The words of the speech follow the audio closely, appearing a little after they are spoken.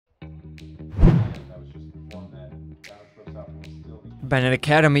Benet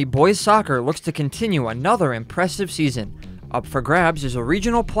Academy boys soccer looks to continue another impressive season. Up for grabs is a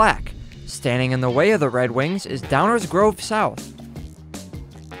regional plaque. Standing in the way of the Red Wings is Downers Grove South.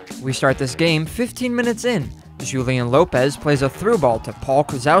 We start this game 15 minutes in. Julian Lopez plays a through ball to Paul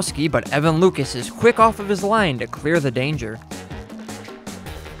Kruszewski, but Evan Lucas is quick off of his line to clear the danger.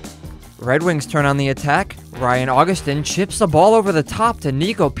 Red Wings turn on the attack. Augustyn chips the ball over the top to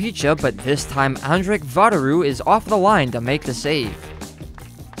Nico Picha, but this time Andrik Vidaurri is off the line to make the save.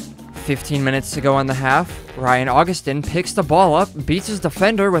 15 minutes to go in the half. Augustyn picks the ball up, beats his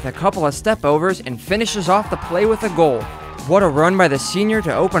defender with a couple of step-overs, and finishes off the play with a goal. What a run by the senior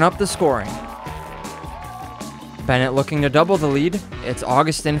to open up the scoring. Benet looking to double the lead. It's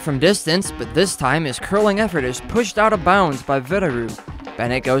Augustyn from distance, but this time his curling effort is pushed out of bounds by Vidaurri.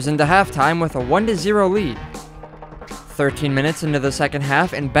 Benet goes into halftime with a 1-0 lead. 13 minutes into the second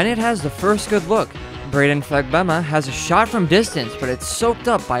half, and Benet has the first good look. Brayden Fagbemi has a shot from distance, but it's soaked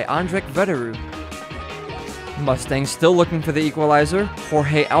up by Andrik Vidaurri. Mustangs still looking for the equalizer.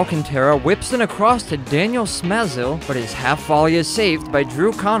 Jorge Alcantara whips it across to Daniel Smazil, but his half volley is saved by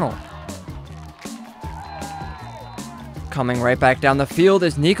Drew Connell. Coming right back down the field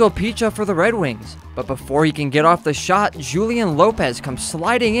is Nico Picha for the Red Wings, but before he can get off the shot, Julian Lopez comes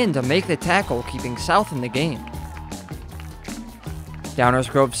sliding in to make the tackle, keeping South in the game.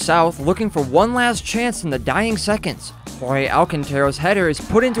 Downers Grove South looking for one last chance in the dying seconds. Jorge Alcantara's header is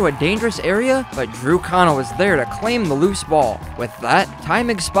put into a dangerous area, but Drew Connell is there to claim the loose ball. With that, time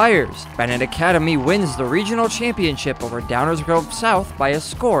expires. Benet Academy wins the regional championship over Downers Grove South by a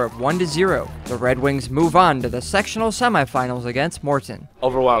score of 1-0. The Red Wings move on to the sectional semifinals against Morton.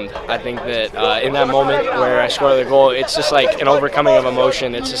 Overwhelmed. I think that in that moment where I scored the goal, it's just like an overcoming of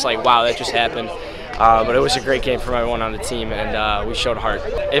emotion. It's just like, wow, that just happened. But it was a great game from everyone on the team, and we showed heart.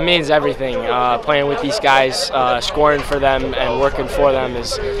 It means everything. Playing with these guys, scoring for them, and working for them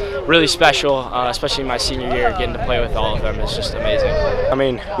is really special, especially my senior year. Getting to play with all of them is just amazing. I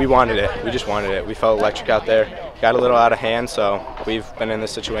mean, we wanted it. We just wanted it. We felt electric out there. Got a little out of hand, so we've been in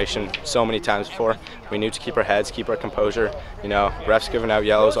this situation so many times before. We knew to keep our heads, keep our composure. You know, refs giving out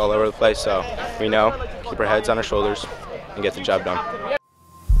yellows all over the place, so we know, keep our heads on our shoulders and get the job done.